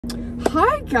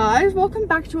Hi guys, welcome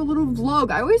back to a little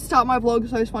vlog. I always start my vlog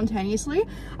so spontaneously.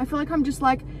 I feel like I'm just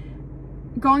like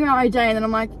going about my day and then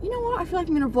I'm like, you know what, I feel like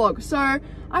I'm gonna vlog. So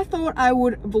I thought I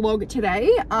would vlog today.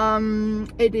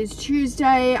 It is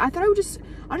Tuesday. I thought I would just,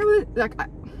 I don't know whether, like,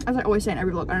 as I always say in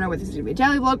every vlog, I don't know whether this is gonna be a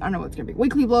daily vlog, I don't know whether it's gonna be a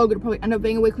weekly vlog. It'll probably end up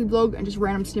being a weekly vlog and just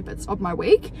random snippets of my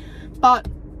week. But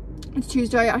it's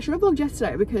Tuesday. I should have vlogged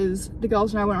yesterday because the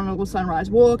girls and I went on a little sunrise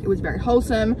walk. It was very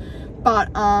wholesome.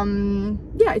 But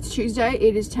yeah, it's Tuesday.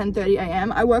 It is 10:30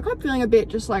 a.m. I woke up feeling a bit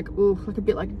just like, ooh, like a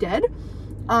bit like dead.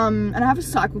 And I have a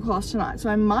cycle class tonight, so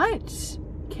I might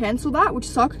cancel that, which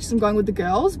sucks because I'm going with the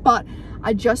girls, but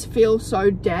I just feel so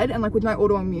dead, and like with my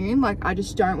autoimmune, like I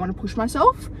just don't want to push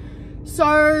myself.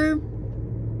 So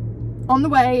on the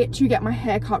way to get my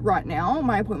hair cut right now.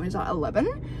 My appointment is at 11.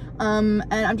 And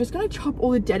I'm just gonna chop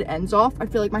all the dead ends off. I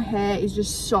feel like my hair is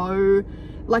just so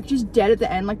like just dead at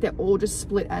the end, like they're all just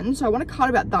split ends, so I want to cut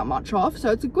about that much off.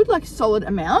 So it's a good like solid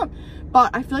amount,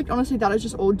 but I feel like honestly that is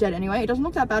just all dead anyway. It doesn't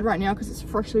look that bad right now because it's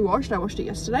freshly washed. I washed it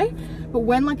yesterday, but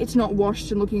when like it's not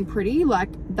washed and looking pretty, like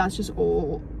that's just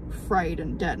all frayed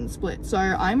and dead and split. So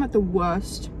I'm at the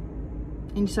worst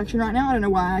intersection right now. I don't know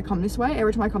why I come this way.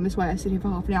 Every time I come this way I sit here for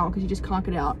half an hour because you just can't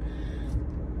get out.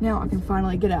 Now I can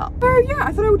finally get out. So yeah,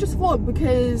 I thought I would just vlog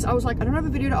because I was like, I don't have a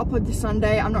video to upload this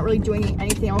Sunday. I'm not really doing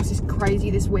anything else this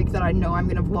crazy this week that I know I'm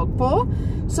gonna vlog for.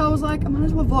 So I was like, I might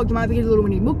as well vlog. You might be getting a little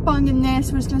mini mukbang in there.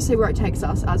 So we're just gonna see where it takes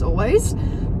us as always.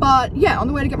 But yeah, on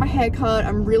the way to get my hair cut,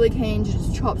 I'm really keen to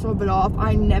just chop some of it off.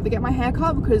 I never get my hair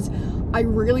cut because I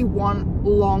really want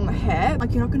long hair.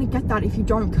 Like you're not gonna get that if you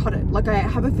don't cut it. Like I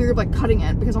have a fear of like cutting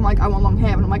it because I'm like, I want long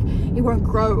hair, but I'm like, it won't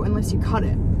grow unless you cut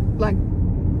it. Like,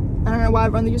 I don't know why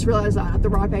I've only just realised that at the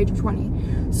ripe age of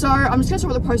 20. So I'm just gonna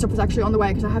start with the post office actually on the way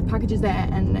because I have packages there,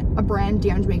 and a brand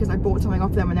DM'd me because I bought something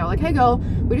off them and they were like, hey girl,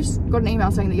 we just got an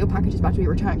email saying that your package is about to be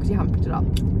returned because you haven't picked it up.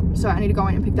 So I need to go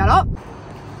in and pick that up.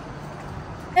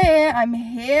 Hey, I'm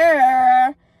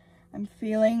here. I'm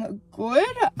feeling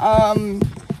good. I'm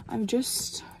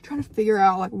just trying to figure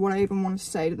out like what I even want to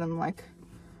say to them. Like,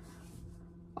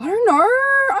 I don't know,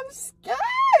 I'm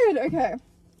scared. Okay.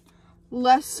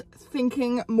 Less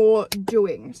thinking, more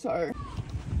doing. So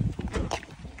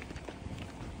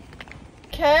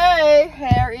okay,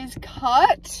 hair is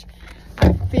cut.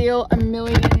 I feel a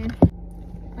million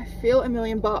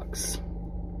bucks.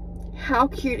 How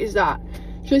cute is that?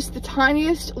 Just the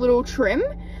tiniest little trim,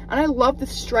 and I love the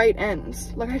straight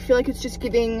ends. Like I feel like it's just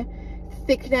giving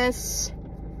thickness,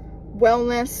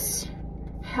 wellness,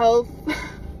 health.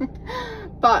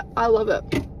 But I love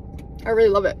it. I really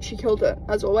love it. She killed it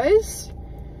as always.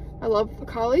 I love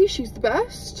Carly. She's the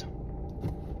best.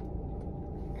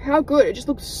 How good. It just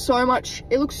looks so much,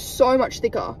 it looks so much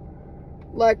thicker.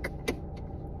 Like,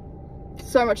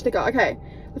 so much thicker. Okay,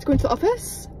 let's go into the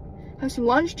office, have some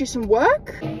lunch, do some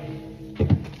work.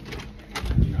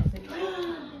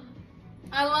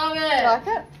 I love it. You like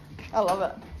it? I love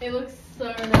it. It looks so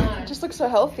nice. It just looks so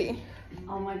healthy.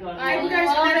 Oh my god. Alright, you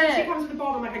guys, she comes at the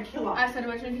bottom like a killer. I said it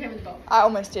when she came at the bottom. I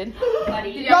almost did.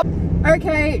 Buddy. Yep.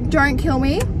 Okay, don't kill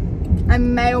me. I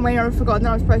may or may not have forgotten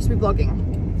that I'm supposed to be vlogging.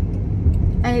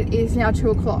 And it is now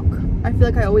 2 o'clock. I feel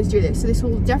like I always do this. So this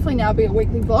will definitely now be a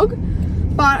weekly vlog.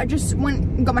 But I just went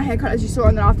and got my hair cut as you saw,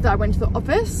 and then after that I went to the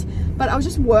office. But I was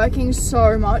just working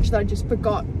so much that I just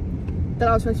forgot that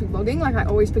I was supposed to be vlogging. Like I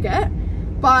always forget.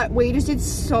 But we just did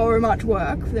so much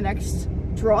work for the next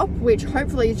drop, which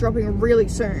hopefully is dropping really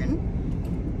soon.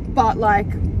 But like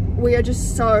we are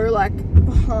just so like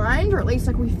behind, or at least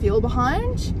like we feel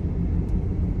behind.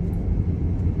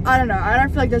 I don't know, I don't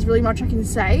feel like there's really much I can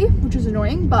say, which is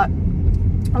annoying, but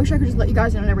I wish I could just let you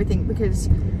guys in on everything because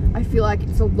I feel like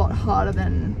it's a lot harder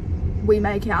than we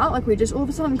make out. Like we just all of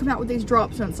a sudden come out with these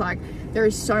drops and it's like there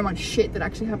is so much shit that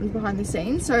actually happens behind the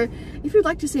scenes. So if you'd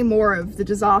like to see more of the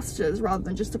disasters rather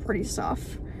than just the pretty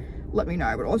stuff, let me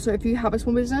know. But also if you have a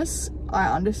small business, I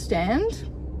understand.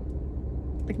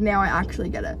 Like now I actually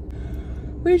get it.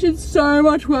 We did so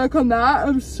much work on that.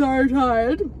 I'm so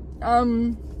tired.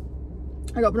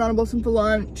 I got banana blossom for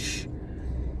lunch,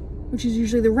 which is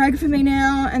usually the reg for me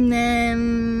now, and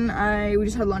then we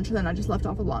just had lunch, and then I just left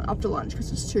after lunch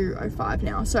because it's 2:05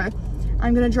 now. So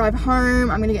I'm gonna drive home,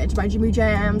 I'm gonna get into my Jimmy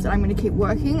Jams, and I'm gonna keep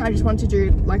working. I just want to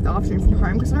do like the afternoon from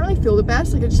home because I don't really feel the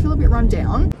best. Like I just feel a bit run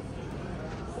down.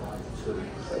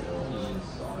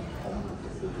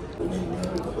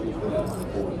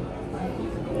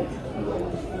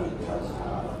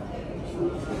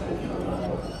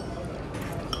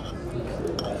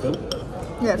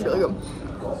 Yeah, it's really good.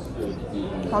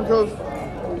 How good?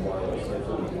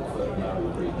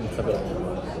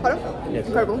 Pardon? Yes.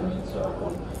 Incredible.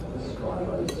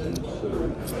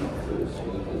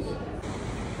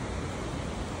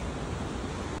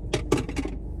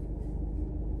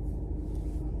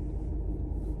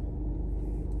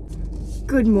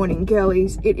 Good morning,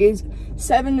 girlies. It is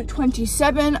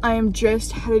 7:27. I am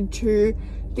just headed to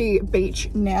the beach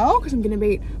now because I'm gonna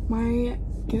meet my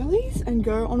girlies and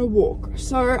go on a walk.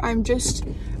 So I'm just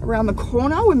around the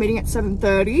corner. We're meeting at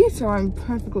 7:30, so I'm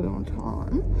perfectly on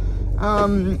time.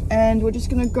 And we're just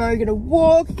gonna go get a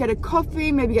walk, get a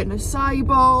coffee, maybe get an acai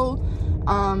bowl.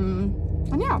 And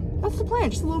yeah, that's the plan.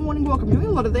 Just a little morning walk. I'm doing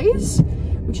a lot of these,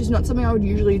 which is not something I would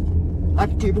usually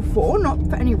like do before, not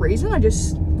for any reason. I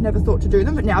just never thought to do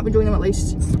them, but now I've been doing them at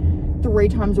least 3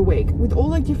 times a week with all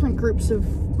like different groups of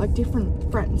like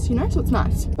different friends, you know, so it's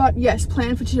nice. But yes,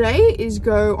 plan for today is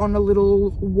go on a little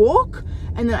walk,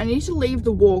 and then I need to leave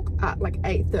the walk at like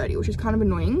 8:30, which is kind of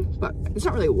annoying, but it's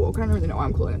not really a walk. I don't really know why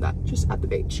I'm calling it that, just at the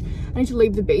beach. I need to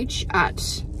leave the beach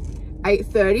at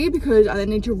 8:30 because I then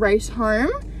need to race home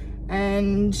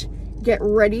and get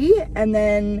ready, and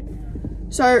then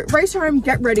so race home,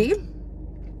 get ready,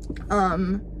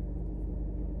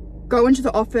 go into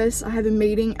the office. I have a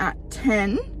meeting at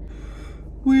 10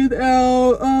 with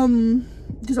our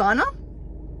designer.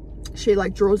 She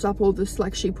like draws up all this,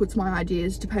 like she puts my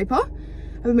ideas to paper.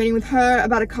 I have a meeting with her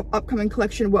about a upcoming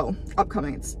collection. Well,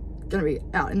 upcoming, it's gonna be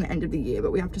out in the end of the year,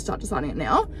 but we have to start designing it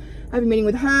now. I have a meeting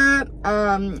with her,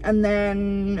 and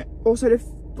then also to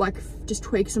like just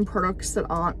tweak some products that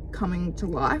aren't coming to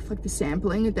life, like the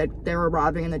sampling, they're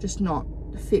arriving and they're just not,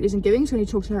 the fit isn't giving, so I need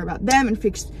to talk to her about them and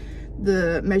fix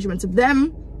the measurements of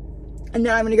them. And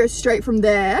then I'm gonna go straight from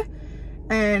there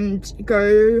and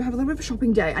go have a little bit of a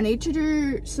shopping day. I need to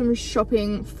do some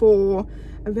shopping for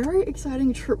a very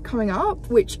exciting trip coming up,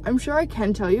 which I'm sure I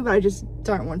can tell you, but I just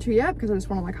don't want to yet because I just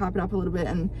want to like hype it up a little bit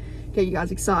and get you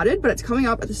guys excited. But it's coming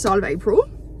up at the start of April.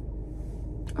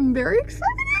 I'm very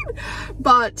excited,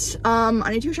 but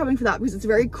I need to go shopping for that because it's a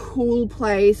very cool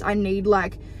place. I need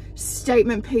like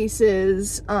statement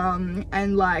pieces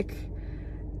and like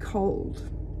cold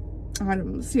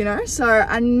items, you know, so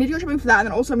I need to go shopping for that. And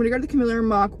then also I'm gonna go to the Camilla and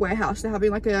Mark warehouse. They're having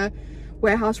like a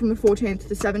warehouse from the 14th to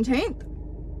the 17th,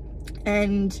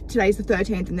 and today's the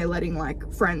 13th, and they're letting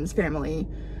like friends, family,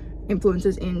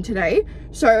 influencers in today.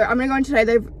 So I'm gonna go in today.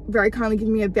 They've very kindly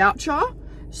given me a voucher,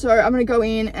 so I'm gonna go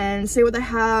in and see what they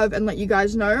have and let you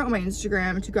guys know on my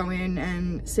Instagram to go in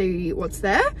and see what's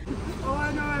there. Oh,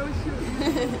 I know, I was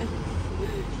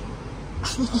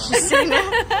sitting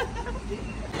there.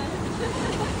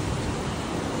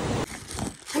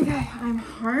 Okay, I'm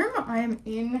home. I am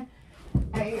in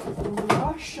a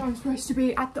rush. I'm supposed to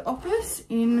be at the office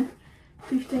in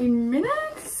 15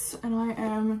 minutes and I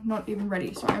am not even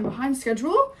ready. So I'm behind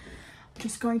schedule. I'm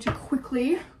just going to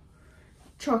quickly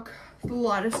chuck the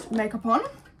lightest makeup on.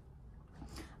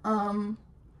 I don't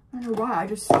know why, I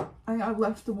think I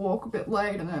left the walk a bit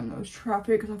late and then there was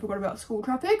traffic because I forgot about school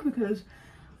traffic, because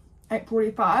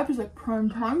 8:45 is like prime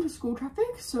time for school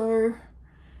traffic. So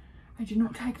I did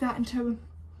not take that into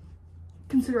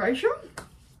consideration,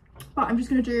 but I'm just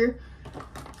gonna do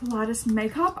the lightest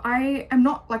makeup. I am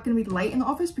not like gonna be late in the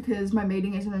office because my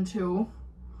meeting isn't until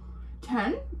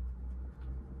 10,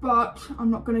 but I'm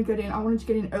not gonna get in. I wanted to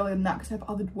get in earlier than that because I have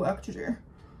other work to do.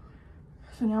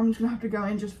 So now I'm just gonna have to go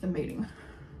in just for the meeting,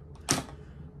 but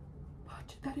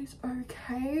that is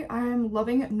okay. I am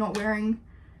loving not wearing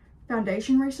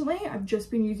foundation recently. I've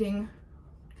just been using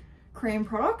cream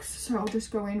products, so I'll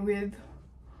just go in with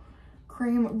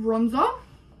cream bronzer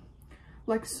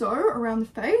like so around the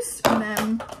face, and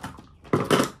then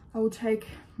I will take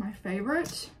my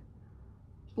favorite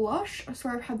blush. I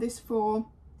swear I've had this for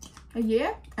a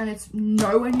year and it's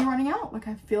nowhere near running out. Like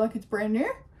I feel like it's brand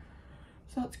new,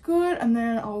 so that's good. And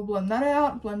then I'll blend that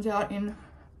out. Blends out in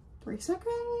 3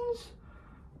 seconds,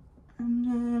 and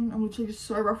then I'm literally just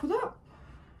so rough with it.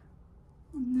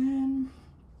 And then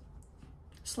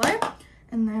slay,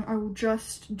 and then I will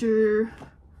just do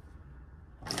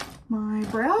my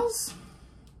brows.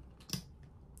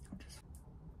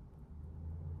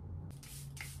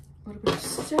 A little bit of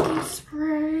setting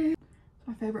spray.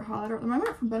 My favorite highlighter at the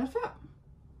moment from Benefit.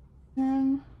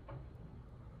 And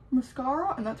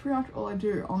mascara, and that's pretty much all I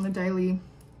do on the daily.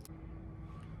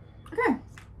 Okay,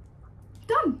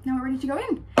 done. Now we're ready to go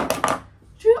in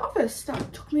to the office.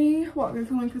 That took me, what, I've been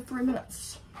filming for 3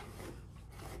 minutes.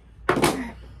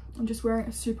 Okay, I'm just wearing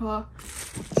a super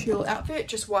chill outfit,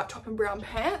 just white top and brown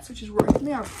pants, which is right for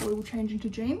me. I probably will change into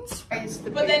jeans.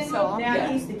 But then now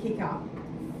here's the kicker.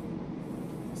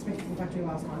 Especially since I do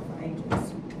last night for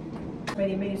ages.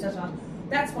 Media,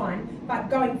 that's fine. But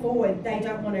going forward, they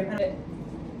don't want to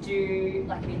do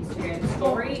like an Instagram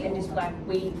story and just like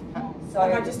we. So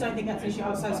like, I just don't think that's an issue. I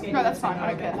was so scared. No, that's fine.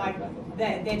 I don't care. Like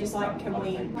they're just like, can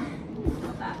we?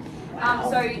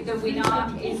 So the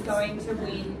winner is going to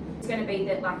win. It's going to be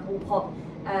that like we'll pop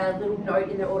a little note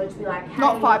in their order to be like, hey,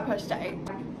 Not 5 per state.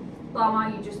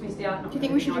 Bummer, you just missed out. Do you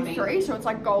think we should do 3? So it's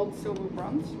like gold, silver,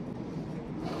 bronze?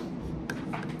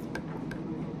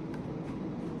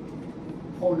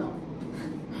 Or not?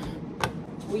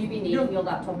 Will you be needing your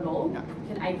laptop at all? No.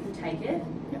 Can April take it?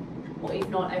 Yeah. Or if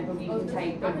not, April, you can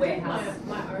take the warehouse.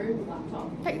 My own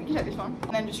laptop. You can take this one.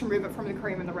 And then just remove it from the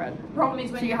cream and the red. Problem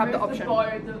is when So you have the option.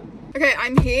 the Okay,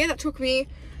 I'm here. That took me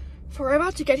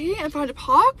forever to get here and find a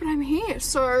park, but I'm here.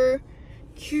 So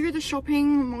cue the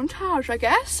shopping montage, I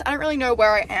guess. I don't really know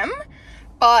where I am,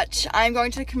 but I'm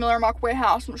going to the Camilla and Mark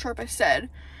warehouse. I'm not sure if I said.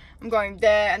 I'm going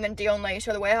there and then Dion Lee.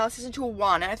 So the warehouse is until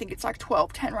 1 and I think it's like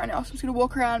 12:10 right now. So I'm just gonna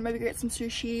walk around, maybe get some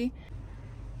sushi.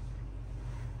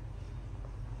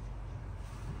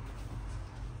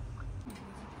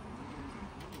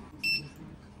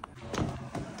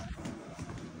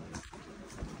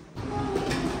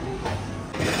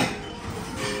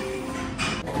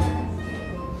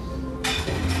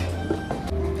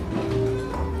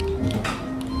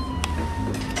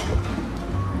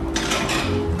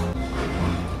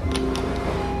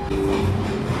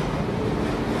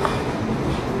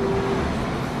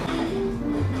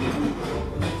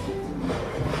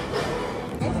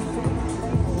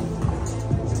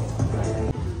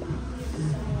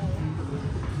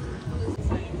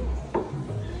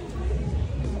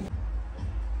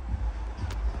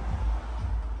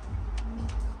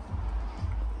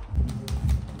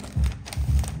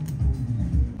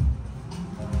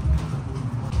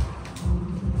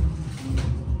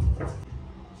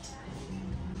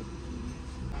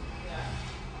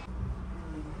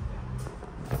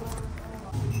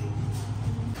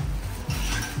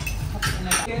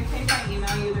 okay if I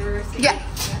email you the receipt? Yeah.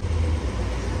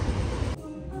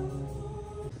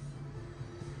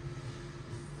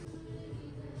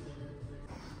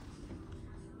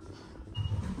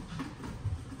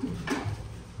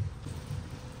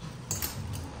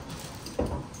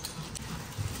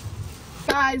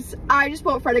 Guys, I just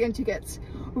bought Fred again tickets.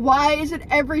 Why is it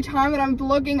every time that I'm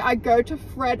vlogging I go to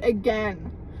Fred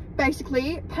again?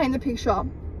 Basically, paint the picture.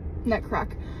 Neck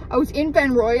crack. I was in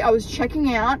Ben Roy, I was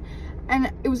checking out,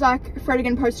 and it was like Fred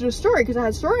again posted a story because I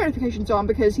had story notifications on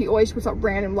because he always puts up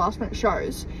random last minute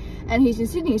shows. And he's in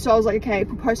Sydney, so I was like, okay,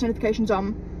 put post notifications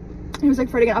on. He was like,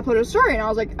 Fred again uploaded a story, and I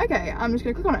was like, okay, I'm just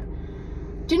gonna click on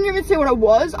it. Didn't even see what it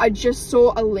was, I just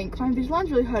saw a link. My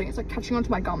Invisalign's really hurting, it's like catching onto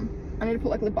my gum. I need to put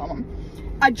like lip balm on.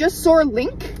 I just saw a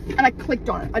link and I clicked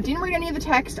on it. I didn't read any of the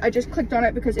text, I just clicked on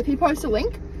it because if he posts a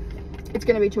link, it's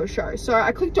gonna be to a show. So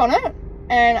I clicked on it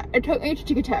and it took me to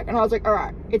Ticketek and I was like, all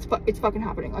right, it's fucking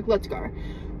happening, like let's go.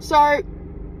 So I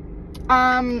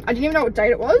didn't even know what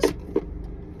date it was,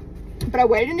 but I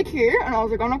waited in the queue and I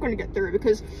was like, I'm not going to get through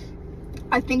because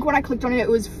I think when I clicked on it, it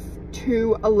was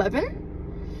 2:11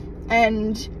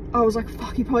 and I was like,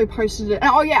 fuck, he probably posted it.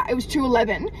 And, oh yeah, it was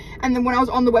 2:11. And then when I was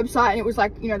on the website and it was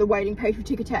like, you know, the waiting page for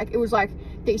Ticketek, it was like,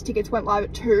 these tickets went live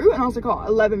at 2. And I was like, oh,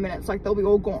 11 minutes, like they'll be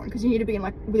all gone. Because you need to be in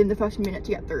like within the first minute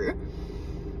to get through.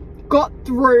 Got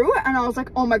through and I was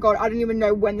like, oh my God, I don't even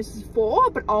know when this is for,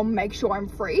 but I'll make sure I'm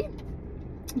free.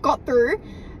 Got through,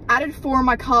 added 4 in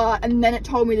my cart, and then it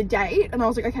told me the date. And I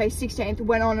was like, okay, 16th,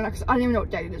 went on, and I don't even know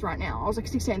what date it is right now. I was like,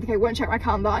 16th, okay, went and check my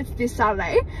calendar, it's this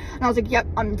Saturday. And I was like, yep,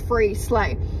 I'm free,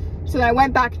 slay. So then I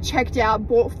went back, checked out,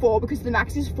 bought 4 because the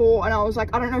max is 4. And I was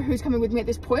like, I don't know who's coming with me at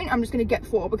this point. I'm just gonna get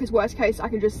 4 because worst case, I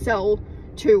could just sell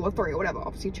 2 or 3 or whatever.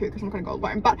 Obviously 2 because I'm not gonna go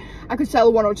alone, but I could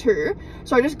sell 1 or 2.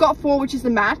 So I just got 4, which is the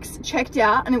max, checked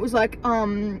out, and it was like,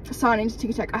 sign into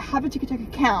Ticketek. I have a Ticketek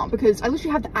account because I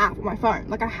literally have the app on my phone.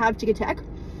 Like I have Ticketek.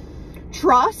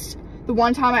 Trust, the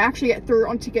one time I actually get through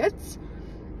on tickets,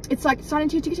 it's like, sign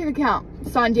into your Ticketek account.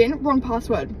 Signed in, wrong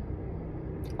password.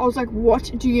 I was like,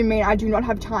 what do you mean I do not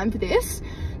have time for this?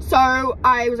 So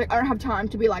I was like, I don't have time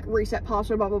to be like reset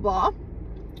password, blah, blah, blah.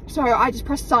 So I just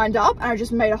pressed signed up and I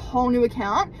just made a whole new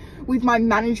account with my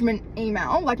management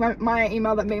email, like my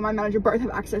email that me and my manager both have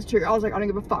access to. I was like, I don't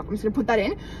give a fuck, I'm just gonna put that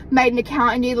in. Made an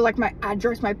account and either like my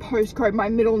address, my postcode, my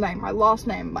middle name, my last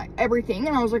name, like everything.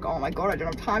 And I was like, oh my God, I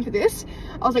don't have time for this.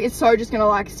 I was like, it's so just gonna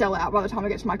like sell out by the time I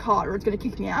get to my cart, or it's gonna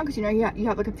kick me out because you know, you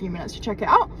have like a few minutes to check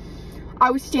out. I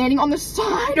was standing on the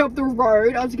side of the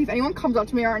road. I was like, if anyone comes up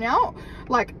to me right now,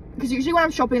 like, because usually when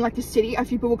I'm shopping in like the city, a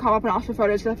few people will come up and ask for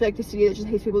photos because I feel like the city, that just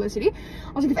hates people in the city.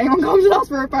 I was like, if anyone comes and asks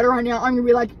for a photo right now, I'm gonna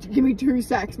be like, give me 2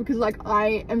 secs because like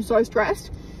I am so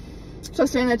stressed. So I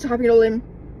was standing there typing it all in,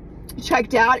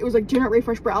 checked out. It was like, do not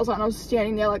refresh browser, and I was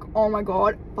standing there like, oh my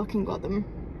God, fucking got them.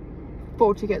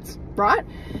 4 tickets, right?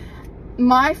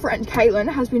 My friend Caitlin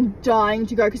has been dying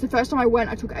to go because the first time I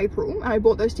went, I took April and I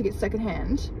bought those tickets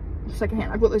secondhand.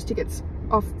 I bought those tickets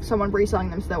off someone reselling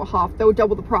them, so they were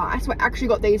double the price. So I actually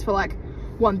got these for like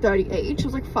 $130 each. It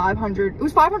was like 500. It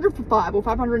was 500 for 5 or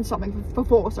 500 and something for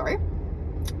 4, sorry.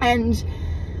 And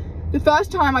the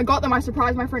first time I got them, I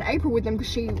surprised my friend April with them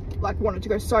because she like wanted to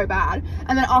go so bad.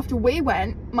 And then after we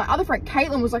went, my other friend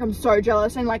Caitlin was like, I'm so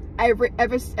jealous. And like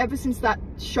ever since that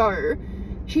show,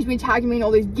 she's been tagging me in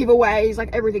all these giveaways,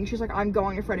 like everything. She's like, I'm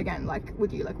going to Fred again, like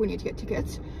with you, like we need to get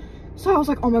tickets. So I was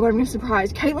like, oh my God, I'm gonna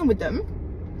surprise Caitlin with them.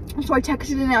 So I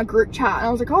texted in our group chat and I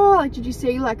was like, oh, like, did you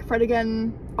see like Fred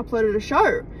again uploaded a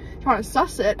show? Trying to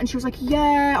suss it. And she was like,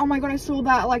 yeah, oh my God, I saw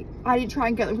that. Like, I didn't try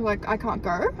and get them because like I can't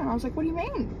go. And I was like, what do you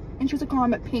mean? And she was like, oh,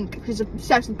 I'm at Pink. She's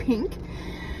obsessed with Pink.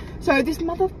 So this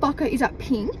motherfucker is at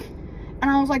Pink. And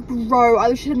I was like, bro, I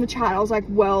literally in the chat, I was like,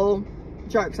 well,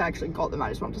 jokes, I actually got them. I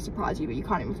just wanted to surprise you, but you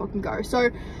can't even fucking go. So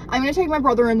I'm gonna take my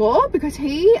brother-in-law because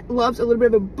he loves a little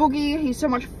bit of a boogie. He's so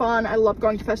much fun. I love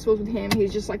going to festivals with him.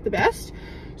 He's just like the best.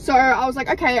 So I was like,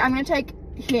 okay, I'm gonna take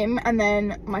him, and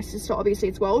then my sister obviously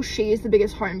as well. She is the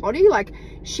biggest homebody. Like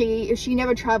if she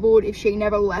never traveled, if she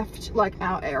never left like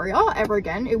our area ever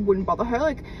again, it wouldn't bother her.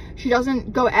 Like she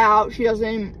doesn't go out, she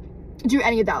doesn't do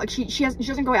any of that. Like she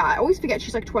doesn't go out. I always forget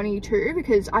she's like 22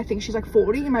 because I think she's like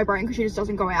 40 in my brain because she just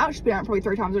doesn't go out. She's been out probably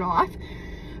 3 times in her life.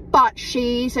 But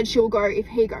she said she'll go if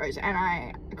he goes, and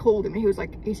I called him and he was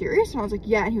like, are you serious? And I was like,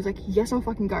 yeah. And he was like, yes, I'll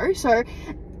fucking go. So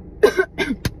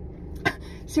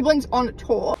siblings on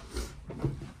tour.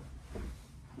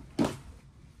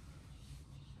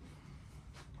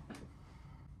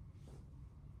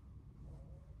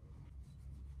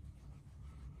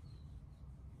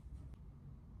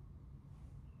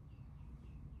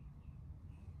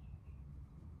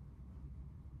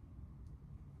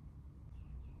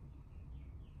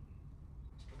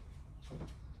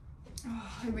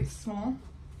 Oh, a bit small.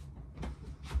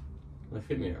 They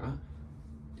fit me right.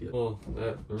 Well,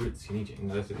 they're a bit skinny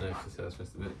jeans. I didn't know if that's how it's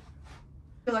supposed to be.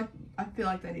 I feel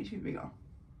like they need to be bigger.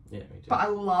 Yeah, me too. But I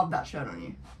love that shirt on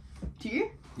you. Do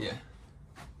you? Yeah.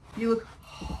 You look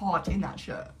hot in that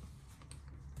shirt.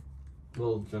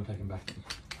 Well, do you want to take them back?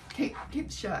 Keep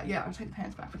the shirt. Yeah, I'll take the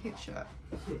pants back, but keep the shirt.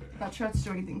 That shirt's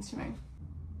doing things to me.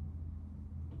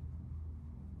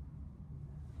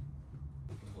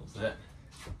 What's that?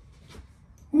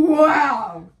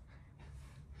 Wow!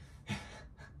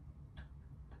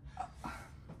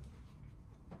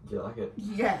 Do you like it?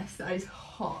 Yes, that is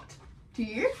hot. Do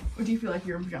you? Or do you feel like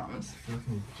you're in pajamas? I feel like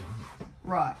I'm in pajamas.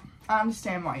 Right. I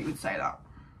understand why you would say that.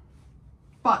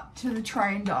 But to the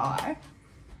trained eye,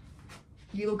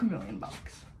 you look $1 million.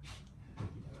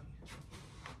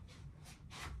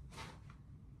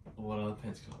 What other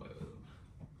pants can I wear with them?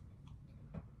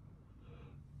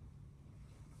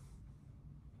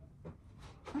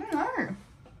 I don't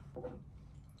know.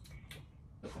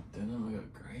 I don't know, I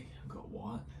got grey, I've got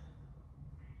white.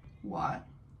 White.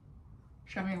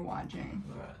 Show me a white jean.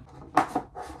 Alright.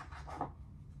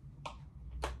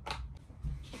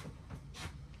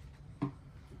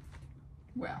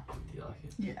 Wow. Do you like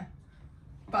it? Yeah.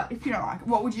 But if you don't like it,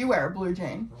 what would you wear? A blue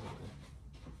jean?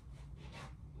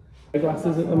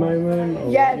 Glasses at the moment? Or,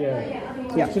 Yeah.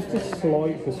 So it's just a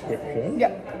slight prescription.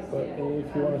 Yeah. But if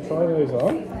you want to try those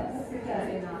on,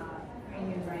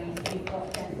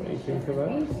 what do you think of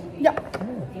those? Yeah.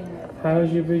 How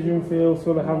does your vision feel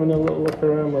sort of having a little look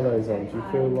around with those on? Do you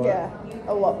feel like Yeah,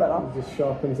 a lot better. it just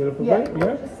sharpens it up a Yeah. bit?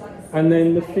 Yeah. And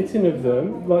then the fitting of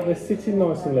them, like they're sitting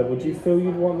nice and level, do you feel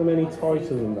you'd want them any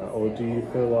tighter than that? Or do you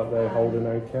feel like they're holding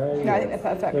okay? No, I think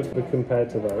they're perfect. But compared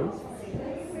to those?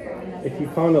 If you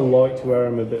kind of like to wear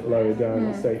them a bit lower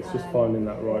down, say it's just finding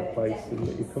that right place and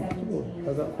that you're comfortable.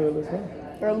 How's that feel as well?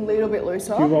 They're a little bit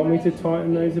looser. Do you want me to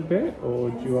tighten those a bit, or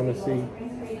do you want to see?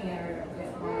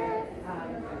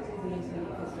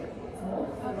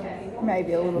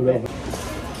 Maybe a little bit.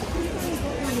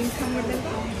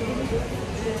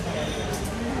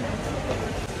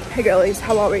 Hey girlies,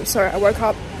 how are we? So I woke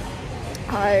up,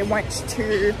 I went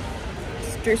to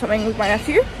do something with my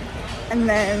nephew, and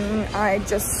then I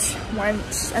just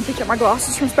went and picked up my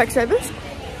glasses from Specsavers,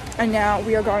 and now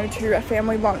we are going to a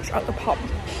family lunch at the pub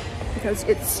because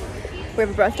we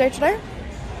have a birthday today,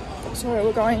 so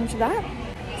we're going to that.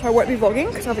 So I won't be vlogging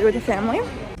because I'll be with the family.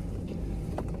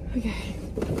 Okay,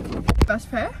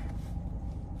 best pair.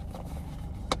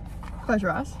 Close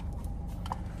your eyes.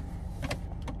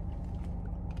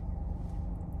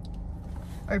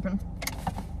 Open.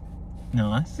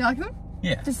 Nice. Do you like them?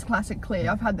 Yeah. Just classic clear.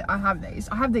 I have these.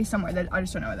 I have these somewhere that I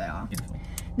just don't know where they are. Beautiful.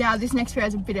 Now this next pair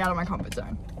is a bit out of my comfort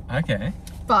zone, Okay.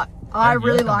 but I And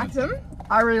really your like them. comfort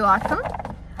I really like them.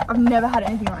 I've never had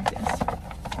anything like this.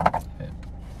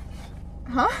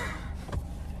 Huh?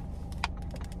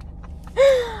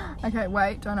 Okay,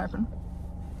 wait, don't open.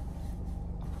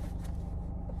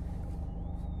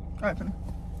 Open.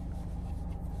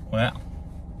 Wow.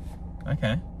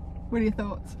 Okay. What are your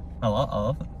thoughts? I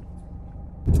love it.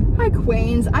 Hi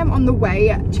Queens, I'm on the way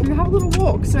to have a little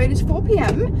walk. So it is 4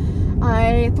 p.m.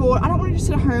 I thought I don't want to just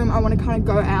sit at home, I want to kind of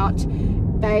go out.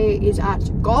 Bay is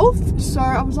at golf, so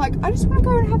I was like, I just want to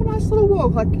go and have a nice little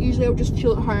walk. Like usually I'll just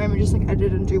chill at home and just like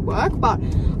edit and do work, but I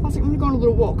was like, I'm gonna go on a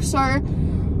little walk. So I'm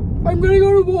gonna go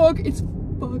on a walk. It's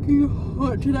fucking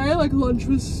hot today. Like lunch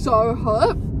was so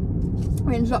hot.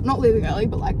 We ended up not leaving early,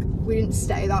 but like we didn't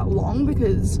stay that long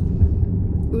because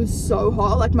it was so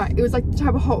hot. Like it was like the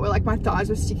type of hot where like my thighs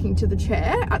were sticking to the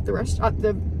chair at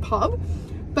the pub,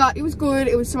 but it was good.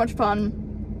 It was so much fun.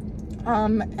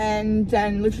 And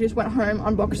then literally just went home,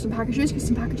 unboxed some packages because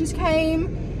some packages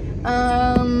came.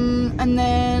 And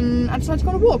then I decided to go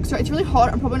on a walk. So it's really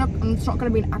hot. It's not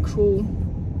going to be an actual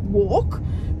walk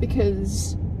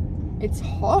because it's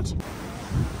hot.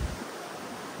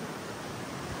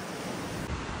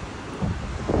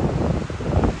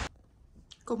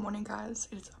 Good morning guys,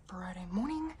 it's Friday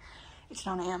morning, it's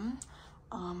 9 a.m.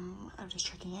 I'm just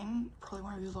checking in, probably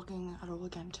won't be vlogging at all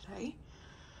again today,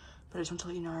 but I just want to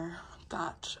let you know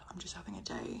that I'm just having a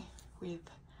day with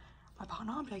my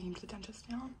partner. I'm taking him to the dentist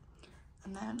now,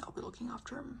 and then I'll be looking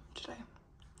after him today.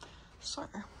 So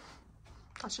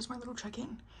that's just my little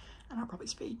check-in, and I'll probably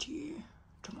speak to you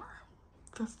tomorrow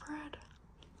for Fred.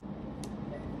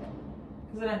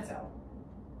 Because I don't sell.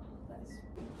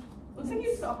 Looks like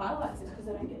you've got highlights because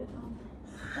I don't get it done.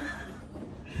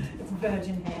 It's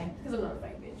virgin hair. Because I'm not a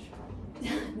fake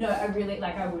bitch. No, I really,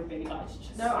 like I would be, guys.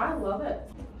 Just... No, I love it.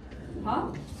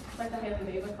 Huh? It's like the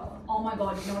Hailey Bieber colour. Oh my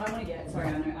god, you know what I want to get? Sorry,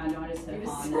 I know I just said and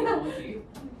I ignored you.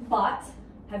 But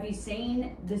have you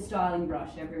seen the styling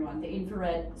brush, everyone? The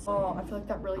infrared. Oh, I feel like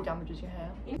that really damages your hair.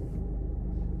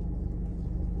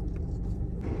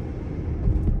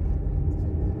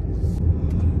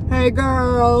 Hey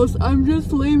girls, I'm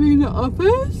just leaving the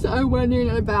office. I went in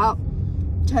at about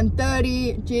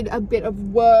 10:30, did a bit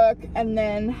of work, and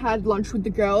then had lunch with the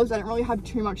girls. I didn't really have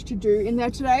too much to do in there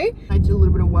today. I did a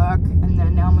little bit of work, and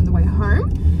then now I'm on the way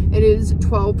home. It is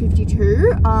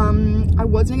 12:52. I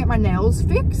was gonna get my nails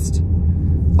fixed,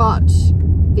 but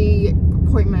the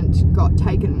appointment got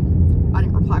taken. I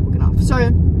didn't reply quick enough. So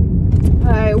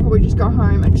I will probably just go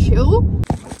home and chill.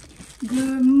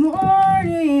 Good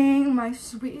morning, my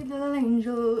sweet little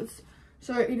angels.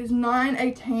 So it is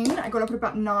 9:18. I got up at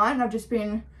about 9 and I've just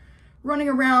been running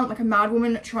around like a mad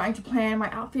woman trying to plan my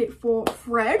outfit for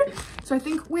Fred. So I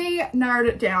think we narrowed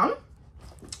it down.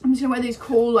 I'm just gonna wear these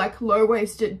cool like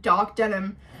low-waisted dark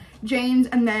denim jeans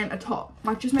and then a top.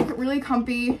 Like just make it really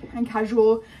comfy and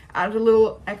casual. Added a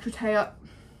little extra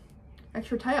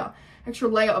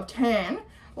layer of tan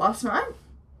last night.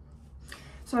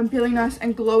 So I'm feeling nice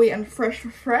and glowy and fresh for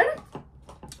Fred.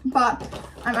 But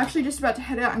I'm actually just about to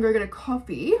head out and go get a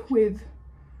coffee with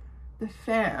the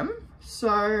fam. So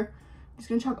I'm just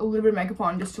gonna chuck a little bit of makeup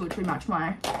on just to literally match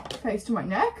my face to my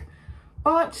neck.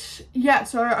 But yeah,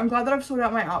 so I'm glad that I've sorted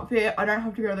out my outfit. I don't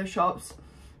have to go to the shops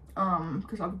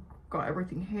because I've got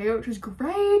everything here, which is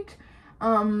great.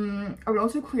 I'm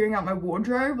also clearing out my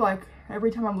wardrobe. Like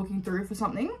every time I'm looking through for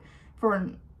something, for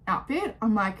an outfit,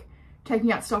 I'm like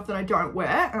taking out stuff that I don't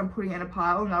wear and I'm putting it in a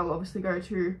pile, and that'll obviously go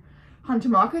to Hunter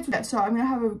Markets. So I'm gonna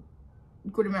have a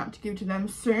good amount to give to them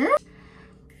soon.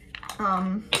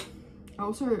 I'm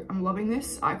loving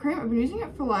this eye cream. I've been using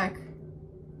it for like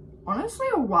honestly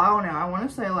a while now. I want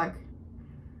to say like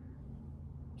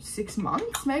 6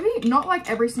 months maybe. Not like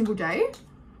every single day,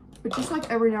 but just like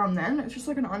every now and then. It's just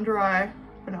like an under eye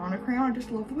banana cream. I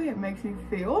just love the way it makes me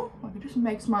feel. Like it just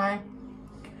makes my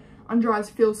under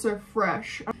eyes feel so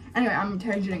fresh. Anyway, I'm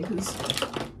tangenting because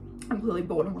I'm clearly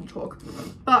bored and want to talk.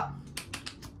 But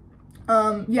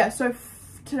yeah, so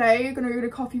today I'm gonna go to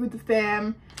coffee with the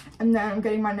fam, and then I'm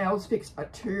getting my nails fixed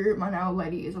at 2. My nail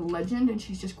lady is a legend, and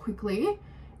she's just quickly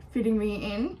fitting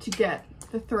me in to get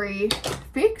the 3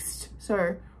 fixed.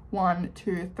 So 1,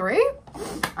 2, 3.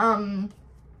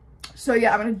 So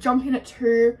yeah, I'm gonna jump in at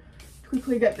 2 to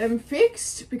quickly get them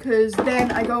fixed, because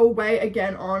then I go away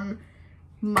again on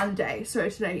Monday. So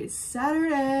today is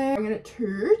Saturday. I'm in at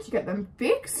 2 to get them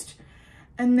fixed,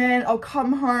 and then I'll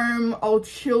come home, I'll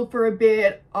chill for a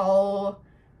bit, I'll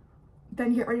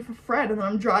then get ready for Fred, and then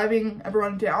I'm driving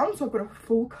everyone down. So I've got a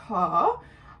full car.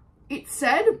 It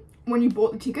said when you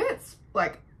bought the tickets,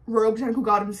 like Royal Botanical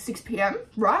Gardens 6 p.m,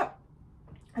 right?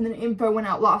 And then info went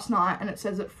out last night and it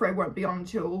says that Fred won't be on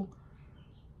until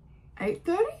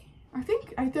 8:30, I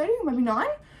think, 8:30 or maybe 9.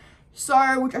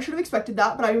 So, which I should have expected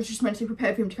that, but I was just mentally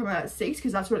prepared for him to come out at 6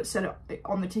 because that's what it said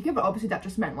on the ticket, but obviously that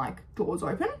just meant like doors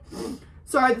open.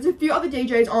 So there's a few other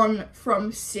DJs on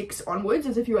from 6 onwards.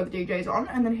 There's a few other DJs on,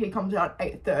 and then he comes out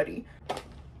at 8:30.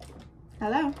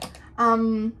 Hello.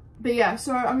 But yeah,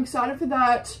 so I'm excited for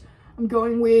that. I'm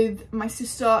going with my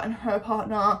sister and her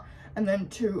partner, and then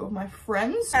 2 of my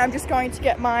friends. And I'm just going to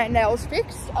get my nails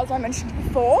fixed, as I mentioned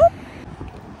before.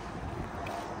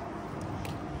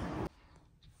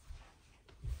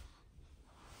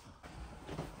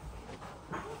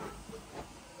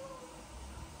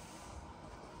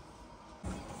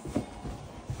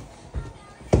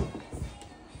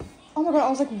 Oh my god, I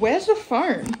was like, where's the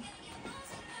phone?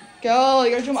 Girl,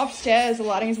 you gotta jump upstairs. The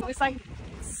lighting is like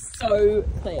So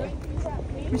clear.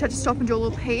 we just had to stop and do a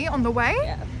little pee on the way.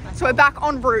 Yeah. So we're back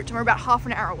en route and we're about half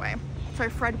an hour away. So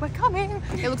Fred, we're coming.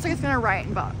 It looks like it's gonna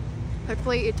rain, but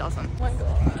hopefully it doesn't. Oh my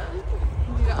god.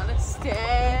 You don't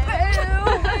understand.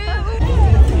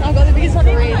 I've got the biggest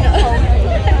green ever.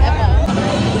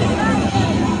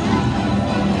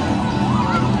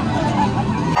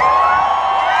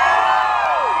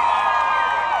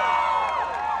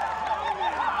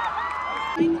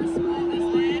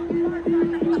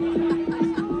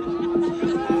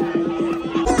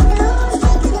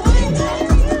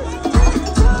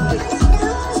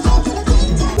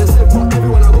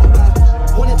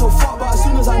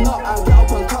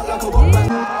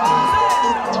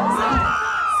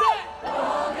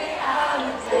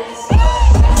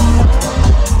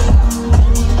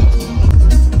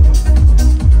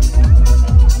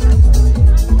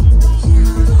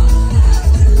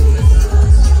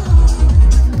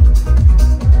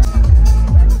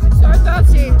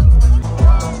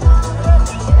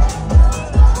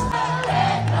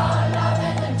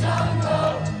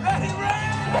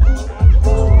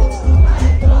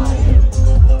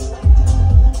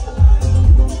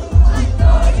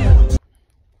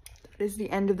 Is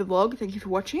the end of the vlog. Thank you for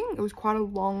watching. It was quite a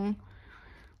long,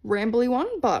 rambly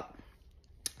one, but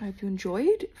I hope you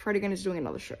enjoyed. Fred again is doing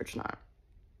another show tonight,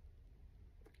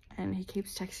 and he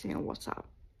keeps texting me on WhatsApp.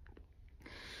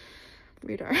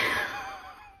 Weirdo.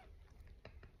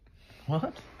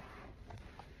 What?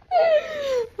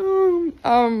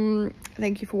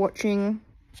 Thank you for watching.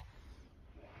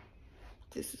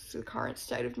 This is the current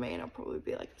state of me, and I'll probably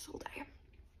be like this all day.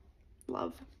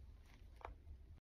 Love.